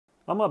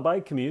On my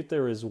bike commute,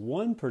 there is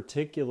one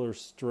particular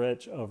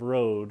stretch of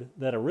road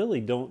that I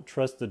really don't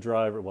trust the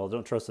driver. Well, I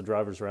don't trust the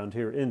drivers around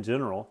here in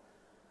general,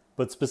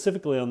 but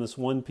specifically on this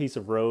one piece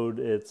of road,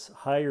 it's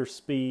higher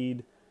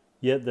speed,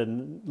 yet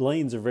the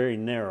lanes are very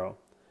narrow.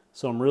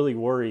 So I'm really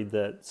worried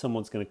that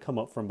someone's going to come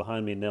up from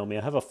behind me and nail me.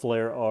 I have a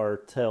flare R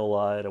tail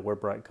light, I wear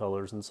bright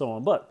colors and so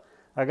on. But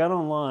I got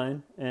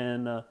online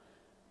and I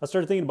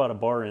started thinking about a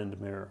bar end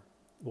mirror.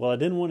 Well, I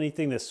didn't want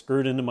anything that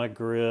screwed into my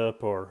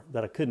grip or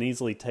that I couldn't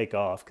easily take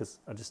off because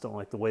I just don't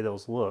like the way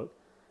those look.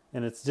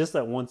 And it's just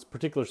that one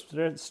particular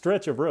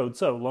stretch of road.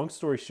 So long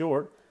story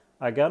short,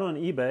 I got on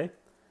eBay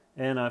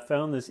and I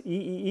found this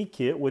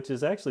EEEkit, which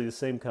is actually the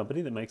same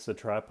company that makes the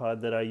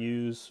tripod that I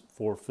use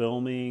for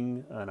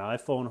filming, an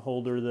iPhone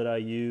holder that I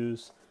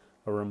use,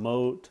 a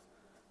remote,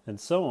 and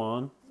so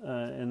on.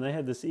 And they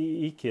had this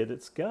EEEkit.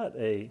 It's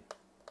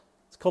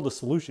called a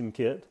solution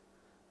kit,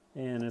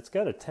 and it's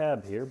got a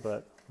tab here,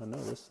 but I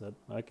noticed that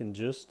I can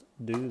just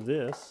do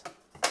this.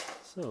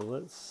 So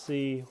let's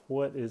see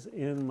what is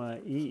in my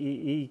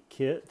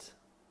EEEkit.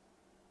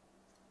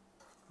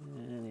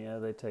 And yeah,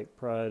 they take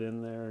pride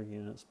in their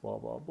units, blah,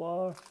 blah,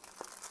 blah.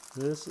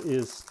 This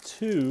is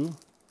 2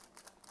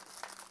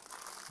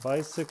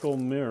 bicycle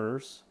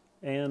mirrors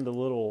and a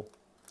little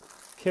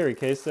carry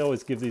case. They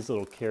always give these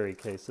little carry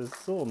cases.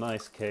 It's a little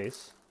nice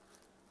case.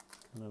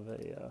 Kind of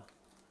a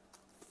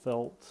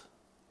felt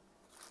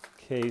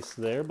case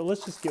there. But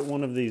let's just get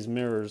one of these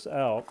mirrors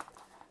out.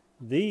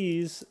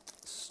 These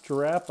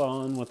strap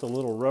on with a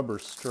little rubber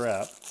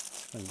strap.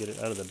 I can get it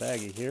out of the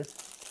baggie here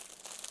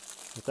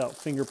without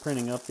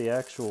fingerprinting up the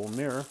actual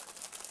mirror.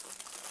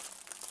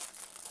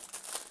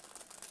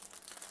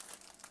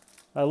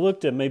 I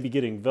looked at maybe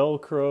getting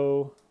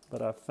Velcro,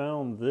 but I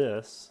found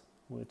this,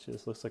 which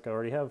looks like I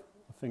already have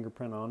a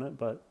fingerprint on it,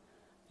 but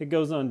it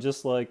goes on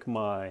just like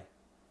my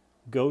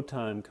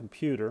GoTime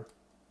computer.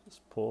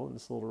 Just pull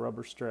this little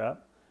rubber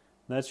strap.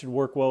 And that should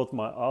work well with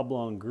my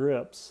oblong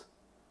grips.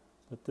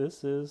 But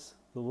this is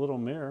the little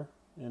mirror,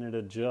 and it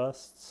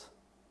adjusts.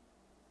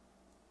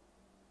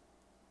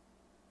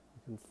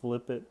 You can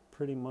flip it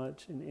pretty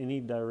much in any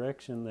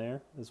direction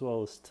there, as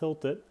well as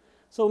tilt it.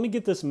 So let me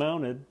get this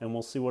mounted and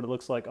we'll see what it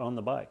looks like on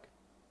the bike.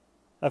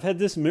 I've had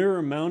this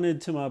mirror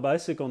mounted to my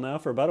bicycle now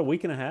for about a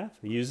week and a half.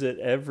 I use it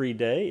every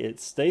day. It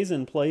stays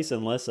in place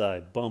unless I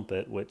bump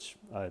it, which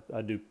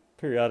I do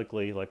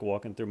periodically, like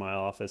walking through my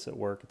office at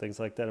work and things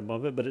like that and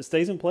bump it, but it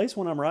stays in place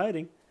when I'm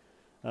riding.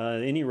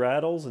 Any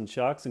rattles and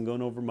shocks and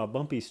going over my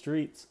bumpy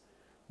streets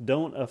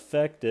don't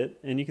affect it,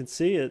 and you can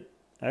see it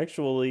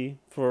actually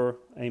for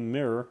a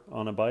mirror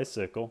on a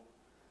bicycle.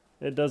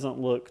 It doesn't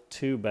look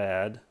too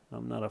bad.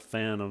 I'm not a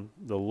fan of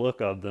the look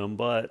of them,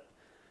 but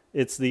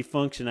it's the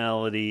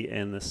functionality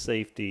and the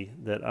safety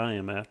that I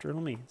am after.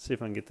 Let me see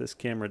if I can get this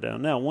camera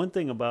down. Now, one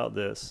thing about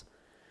this,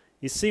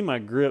 you see my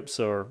grips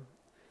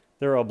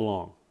they're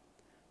oblong.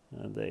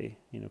 They,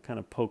 kind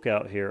of poke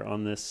out here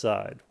on this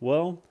side.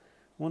 Well,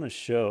 I want to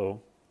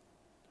show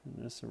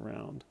this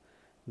around.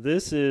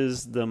 This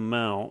is the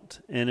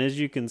mount, and as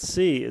you can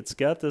see, it's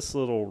got this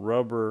little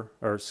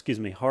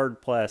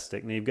hard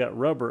plastic. Now you've got a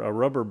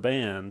rubber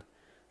band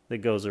that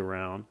goes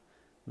around,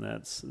 and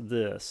that's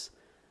this.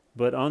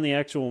 But on the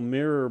actual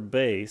mirror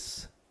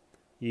base,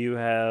 you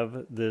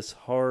have this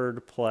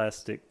hard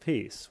plastic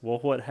piece. Well,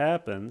 what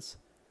happens,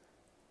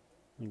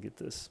 let me get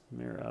this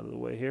mirror out of the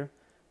way here.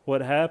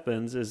 What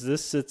happens is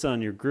this sits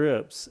on your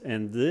grips,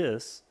 and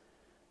this,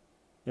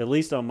 at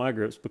least on my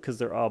grips because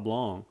they're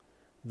oblong,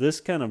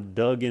 this kind of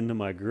dug into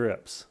my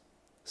grips.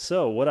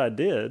 So what I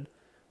did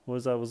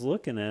was I was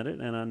looking at it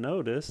and I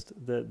noticed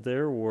that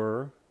there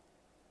were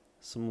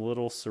some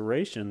little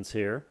serrations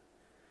here,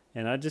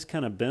 and I just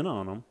kind of bent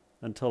on them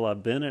until I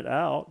bent it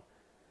out,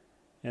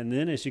 and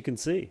then as you can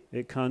see,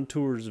 it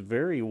contours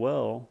very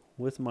well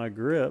with my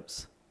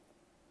grips,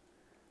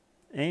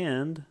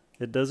 and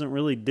it doesn't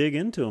really dig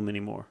into them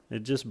anymore.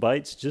 It just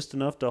bites just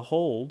enough to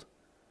hold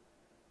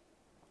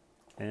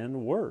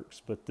and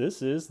works. But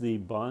this is the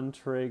the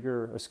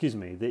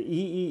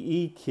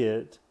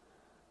EEEkit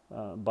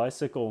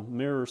bicycle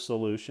mirror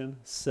solution.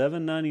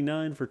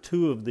 $7.99 for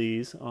 2 of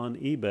these on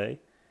eBay.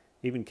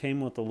 Even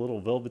came with a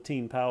little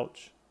velveteen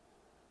pouch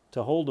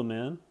to hold them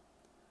in.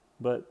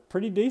 But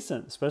pretty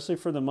decent, especially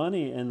for the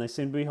money, and they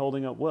seem to be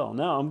holding up well.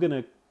 Now I'm going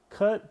to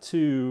cut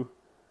to,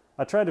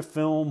 I tried to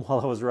film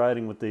while I was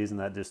riding with these and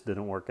that just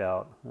didn't work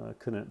out. I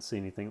couldn't see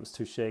anything, it was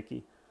too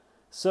shaky.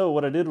 So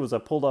what I did was I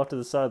pulled off to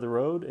the side of the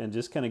road and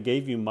just kind of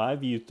gave you my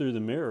view through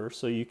the mirror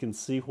so you can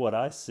see what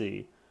I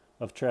see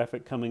of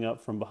traffic coming up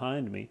from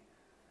behind me.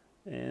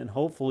 And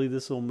hopefully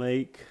this will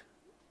make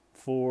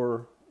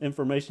for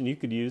information you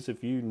could use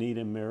if you need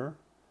a mirror,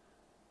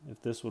 if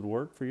this would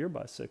work for your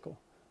bicycle.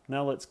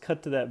 Now let's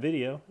cut to that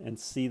video and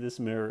see this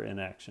mirror in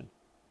action.